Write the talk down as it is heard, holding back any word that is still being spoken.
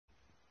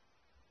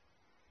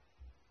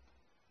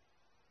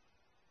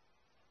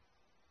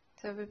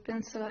So we've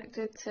been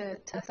selected to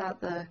test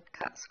out the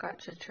cat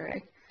scratcher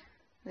tree.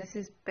 This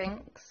is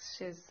Binks.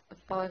 She's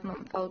a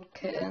 5-month-old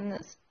kitten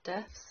that's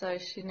deaf, so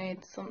she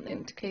needs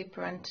something to keep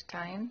her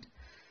entertained.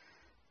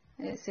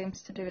 It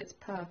seems to do its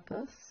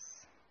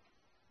purpose.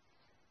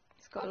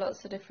 It's got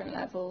lots of different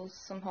levels,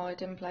 some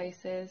hiding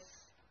places.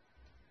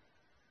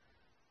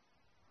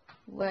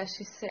 Where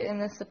she's sitting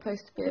there's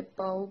supposed to be a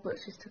bowl, but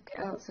she's took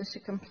it out so she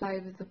can play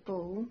with the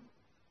ball.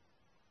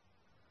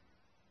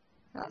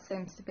 That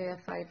seems to be her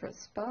favourite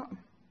spot.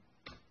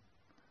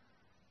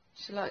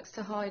 She likes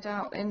to hide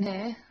out in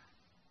here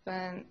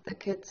when the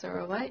kids are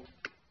awake,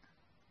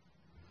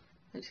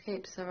 which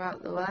keeps her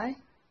out the way.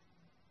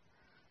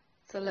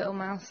 There's a little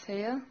mouse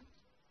here.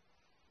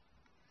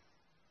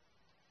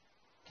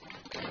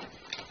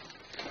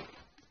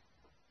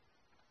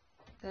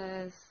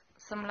 There's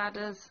some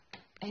ladders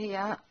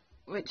here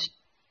which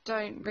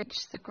don't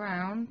reach the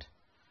ground.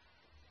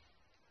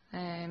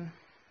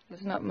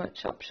 There's not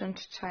much option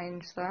to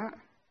change that.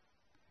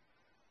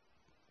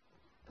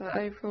 But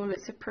overall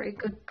it's a pretty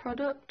good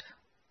product,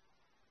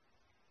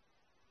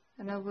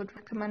 and I would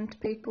recommend to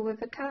people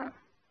with a cat.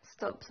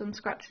 Stops them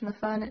scratching the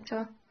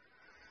furniture.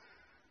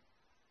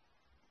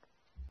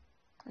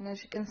 And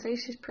as you can see,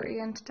 she's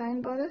pretty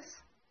entertained by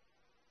this.